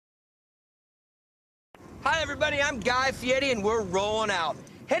Hi, everybody. I'm Guy Fieri, and we're rolling out.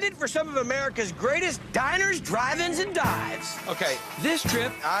 Headed for some of America's greatest diners, drive-ins, and dives. Okay, this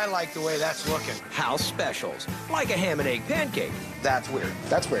trip, I like the way that's looking. House specials, like a ham and egg pancake. That's weird.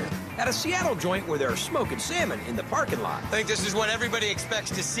 That's weird. At a Seattle joint where they're smoking salmon in the parking lot. I think this is what everybody expects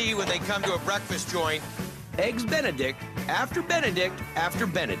to see when they come to a breakfast joint. Eggs Benedict, after Benedict, after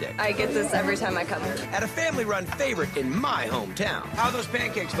Benedict. I get this every time I come. At a family-run favorite in my hometown. How are those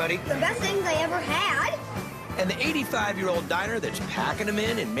pancakes, buddy? The best things I ever had. And the 85-year-old diner that's packing them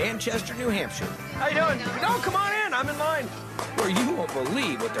in Manchester, New Hampshire. How you doing? No, come on in. I'm in line. Where you won't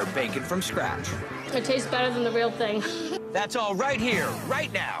believe what they're baking from scratch. It tastes better than the real thing. That's all right here,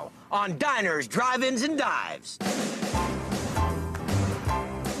 right now, on Diners, Drive-Ins, and Dives.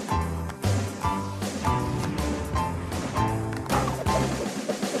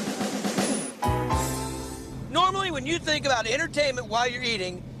 Normally, when you think about entertainment while you're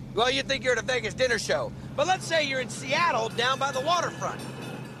eating, well, you think you're at a Vegas dinner show. But let's say you're in Seattle, down by the waterfront.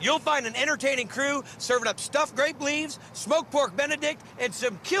 You'll find an entertaining crew serving up stuffed grape leaves, smoked pork Benedict, and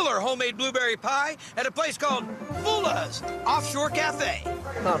some killer homemade blueberry pie at a place called Fula's Offshore Cafe.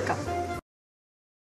 Welcome.